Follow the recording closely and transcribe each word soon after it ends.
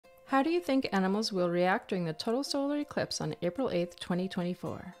How do you think animals will react during the total solar eclipse on April 8,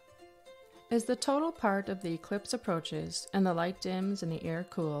 2024? As the total part of the eclipse approaches and the light dims and the air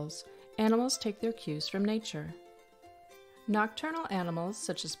cools, animals take their cues from nature. Nocturnal animals,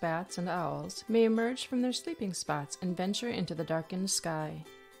 such as bats and owls, may emerge from their sleeping spots and venture into the darkened sky.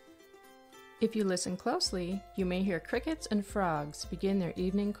 If you listen closely, you may hear crickets and frogs begin their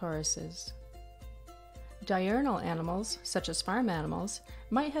evening choruses. Diurnal animals, such as farm animals,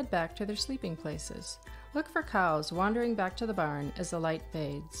 might head back to their sleeping places. Look for cows wandering back to the barn as the light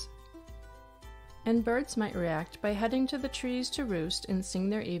fades. And birds might react by heading to the trees to roost and sing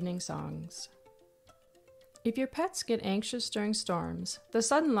their evening songs. If your pets get anxious during storms, the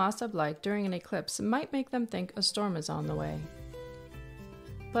sudden loss of light during an eclipse might make them think a storm is on the way.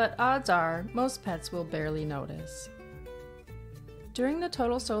 But odds are, most pets will barely notice. During the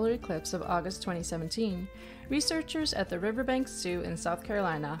total solar eclipse of August 2017, researchers at the Riverbank Zoo in South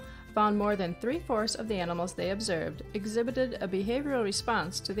Carolina found more than 3/4 of the animals they observed exhibited a behavioral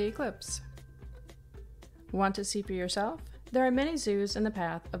response to the eclipse. Want to see for yourself? There are many zoos in the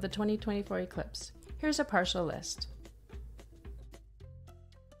path of the 2024 eclipse. Here's a partial list.